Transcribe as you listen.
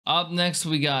Up next,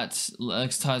 we got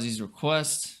Extazi's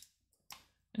Request,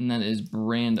 and that is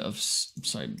Bind of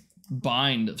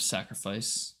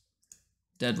Sacrifice.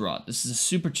 Deadwrought. This is a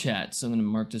super chat, so I'm gonna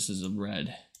mark this as a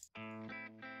red.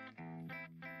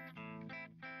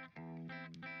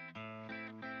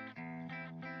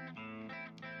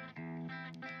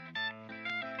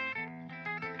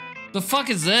 The fuck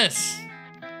is this?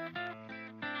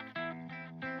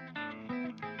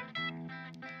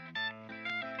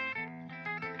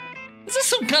 Is this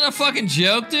some kind of fucking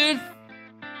joke, dude?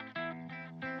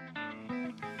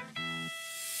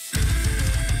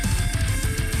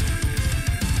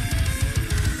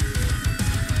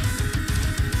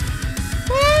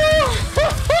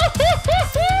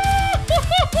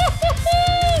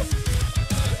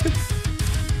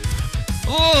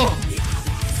 Oh!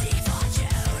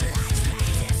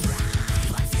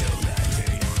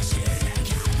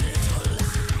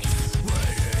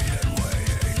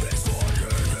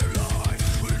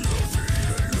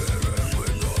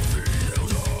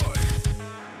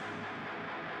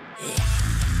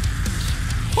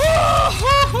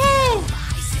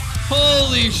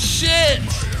 Holy shit!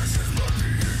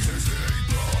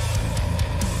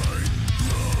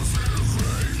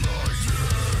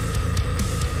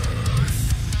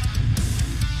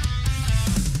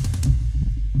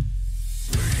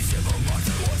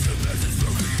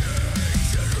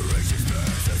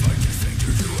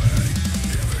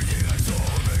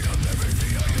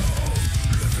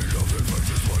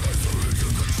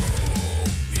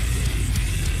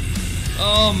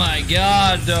 Oh my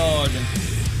god, dude.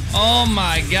 Oh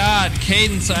my god,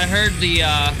 Cadence, I heard the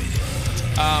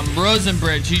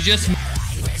Rosenbridge. You just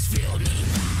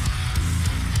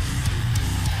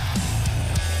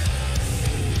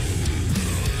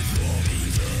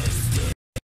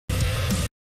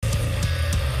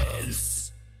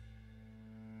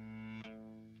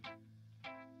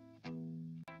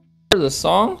part of the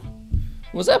song?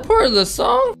 Was that part of the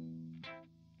song?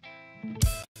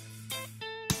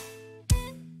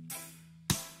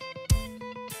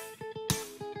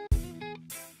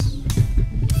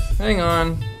 Hang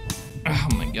on. Oh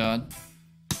my god.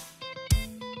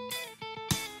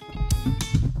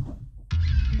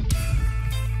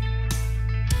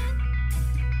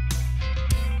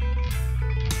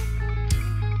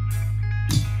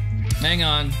 Hang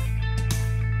on.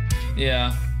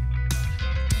 Yeah.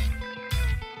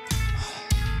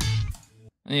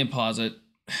 I need to pause it.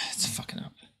 It's fucking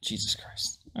up. Jesus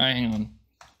Christ. Alright, hang on.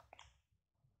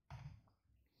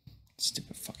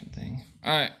 Stupid fucking thing.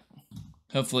 Alright.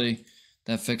 Hopefully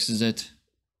that fixes it.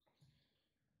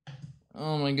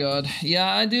 Oh my god. Yeah,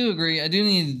 I do agree. I do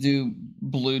need to do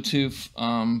Bluetooth.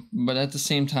 But at the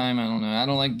same time, I don't know. I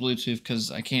don't like Bluetooth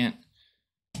because I can't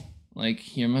like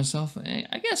hear myself.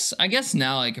 I guess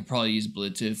now I could probably use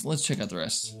Bluetooth. Let's check out the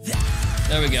rest.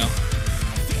 There we go.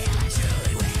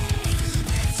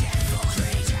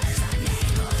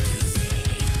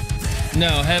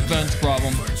 No, headphones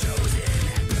problem.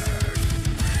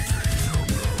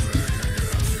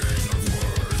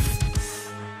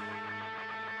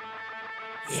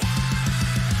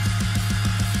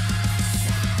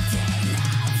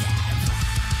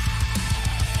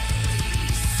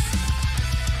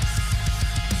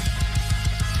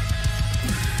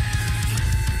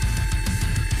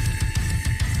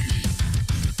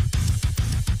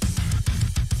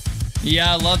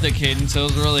 Yeah, I love the cadence. It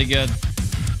was really good.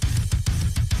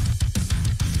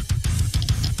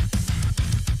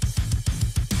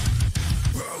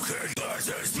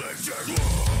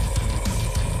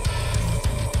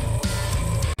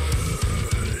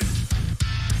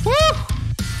 Woo!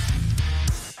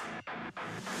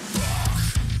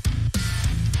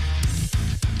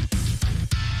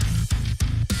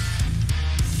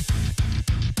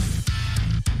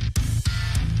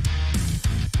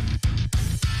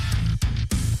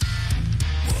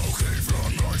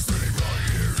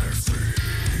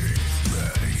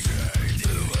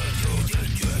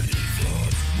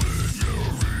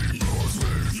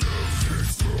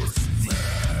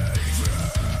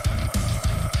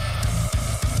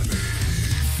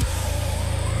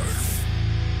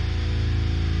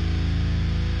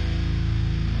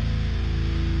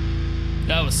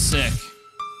 That was sick.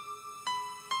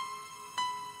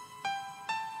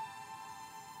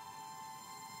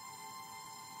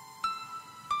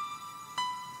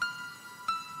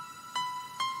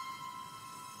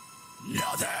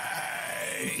 Nothing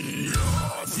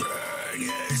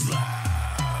is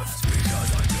left because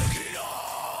I took it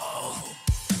all.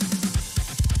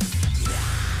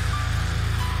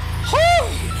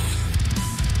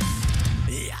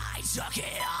 I took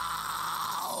it all.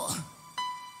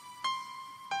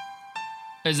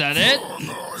 Is that it?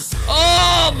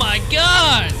 Oh my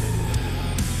god!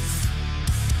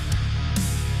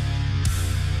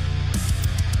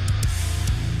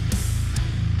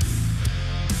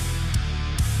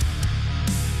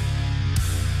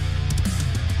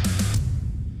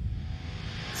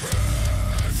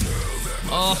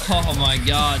 Oh my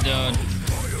god, dude.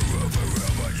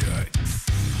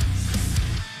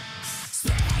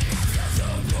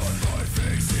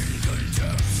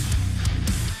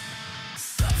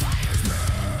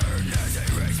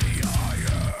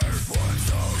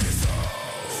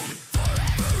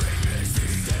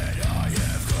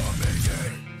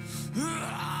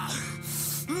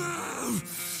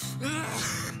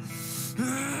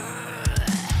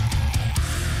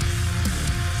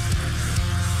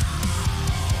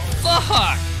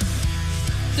 Fuck!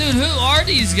 Dude, who are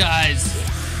these guys?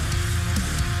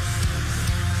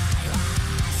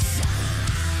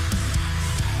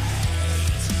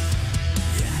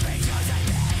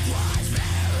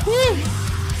 Woo!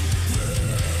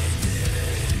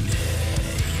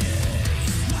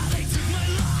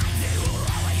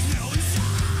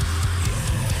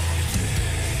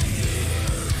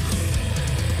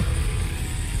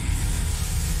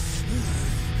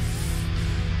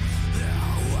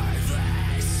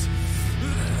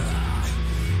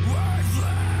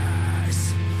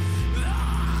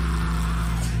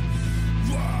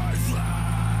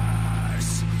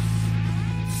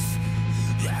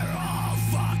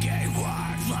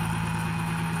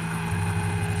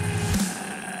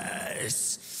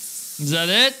 Is that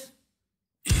it?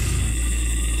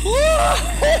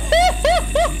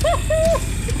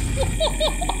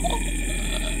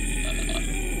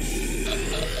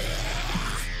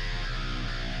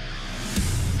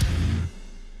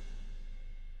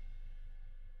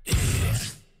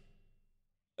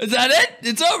 Is that it?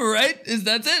 It's over, right?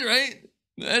 That's it, right?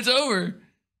 That's over.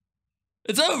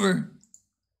 It's over.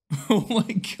 Oh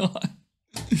my god.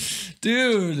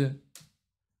 Dude.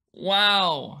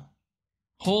 Wow.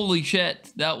 Holy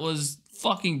shit. That was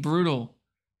fucking brutal.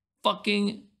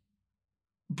 Fucking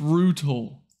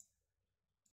brutal.